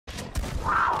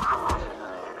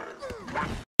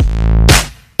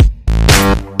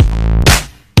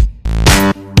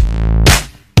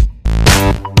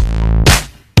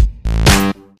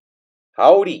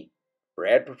Howdy,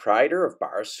 Brad, proprietor of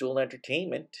Barstool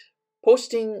Entertainment,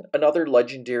 posting another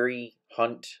legendary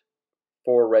hunt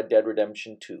for Red Dead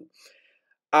Redemption 2.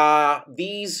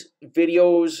 These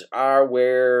videos are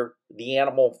where the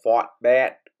animal fought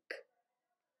back,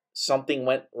 something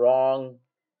went wrong.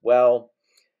 Well,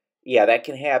 yeah, that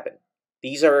can happen.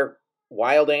 These are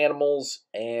wild animals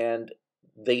and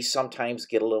they sometimes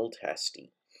get a little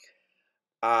testy.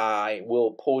 I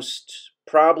will post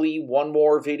probably one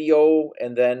more video,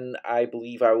 and then I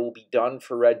believe I will be done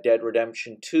for Red Dead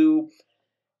Redemption 2,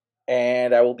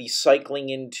 and I will be cycling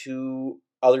into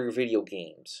other video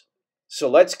games. So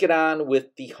let's get on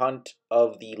with the hunt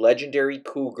of the legendary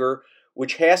Cougar,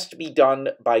 which has to be done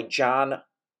by John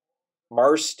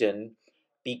Marston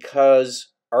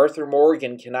because Arthur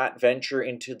Morgan cannot venture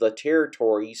into the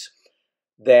territories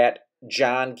that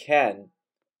John can.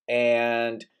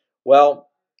 And, well,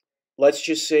 let's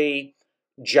just say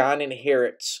John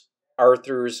inherits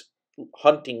Arthur's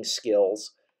hunting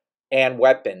skills and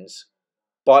weapons,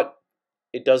 but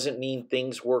it doesn't mean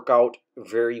things work out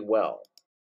very well.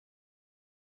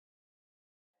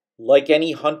 Like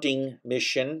any hunting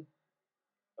mission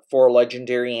for a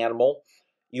legendary animal,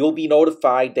 you'll be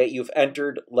notified that you've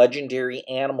entered legendary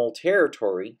animal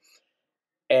territory,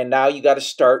 and now you got to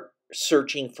start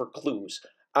searching for clues.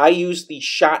 I use the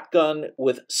shotgun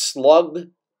with slug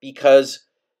because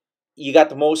you got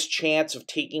the most chance of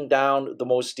taking down the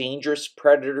most dangerous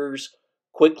predators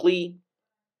quickly.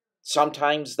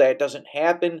 Sometimes that doesn't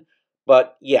happen,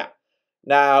 but yeah.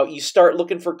 Now you start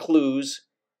looking for clues,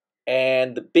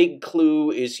 and the big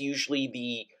clue is usually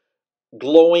the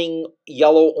glowing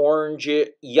yellow, orange,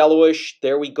 yellowish,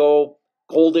 there we go,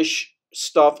 goldish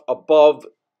stuff above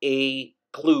a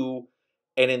clue.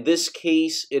 And in this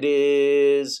case, it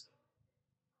is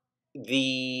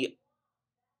the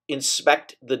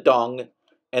inspect the dung,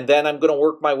 and then I'm going to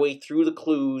work my way through the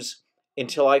clues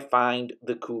until I find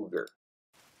the cougar.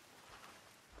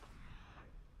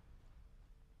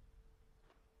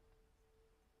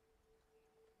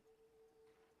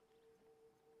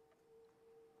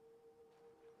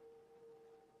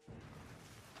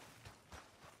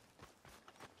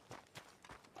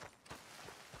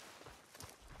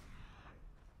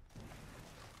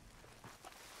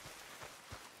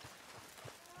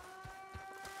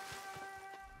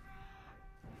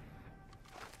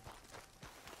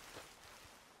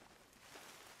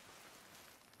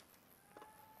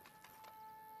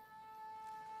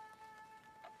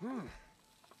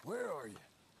 Where are you?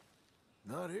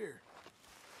 Not here.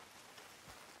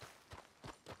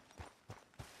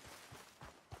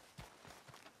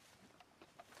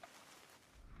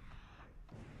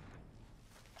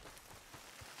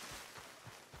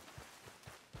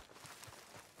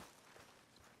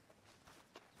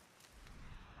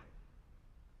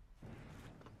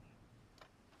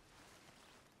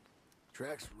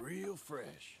 Track's real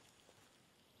fresh.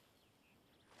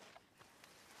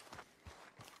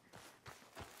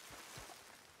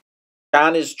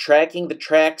 John is tracking the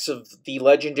tracks of the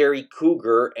legendary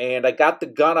cougar, and I got the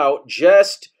gun out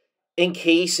just in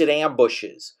case it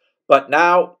ambushes. But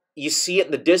now you see it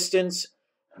in the distance.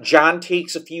 John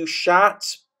takes a few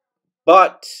shots,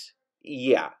 but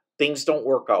yeah, things don't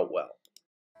work out well.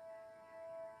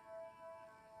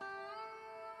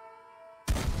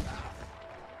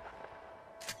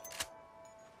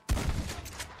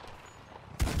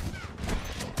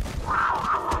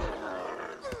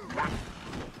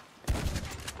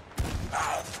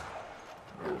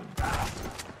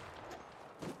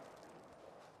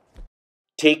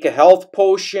 Take a health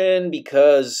potion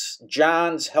because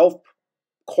John's health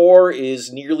core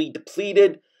is nearly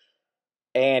depleted,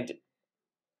 and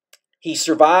he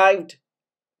survived.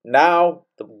 Now,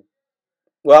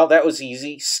 well, that was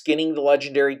easy, skinning the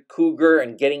legendary cougar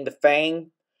and getting the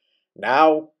fang.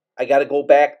 Now, I got to go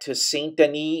back to Saint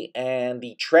Denis and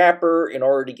the trapper in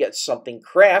order to get something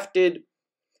crafted,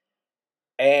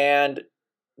 and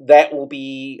that will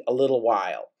be a little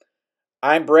while.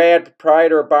 I'm Brad,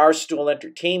 proprietor of Barstool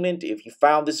Entertainment. If you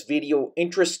found this video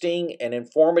interesting and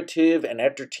informative and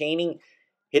entertaining,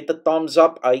 hit the thumbs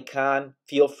up icon.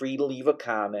 Feel free to leave a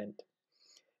comment.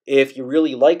 If you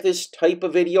really like this type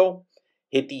of video,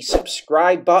 hit the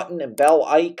subscribe button and bell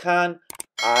icon.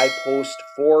 I post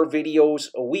 4 videos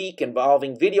a week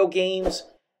involving video games,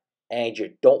 and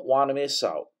you don't want to miss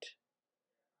out.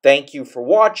 Thank you for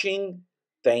watching,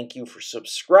 thank you for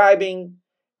subscribing,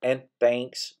 and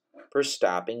thanks for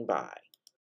stopping by.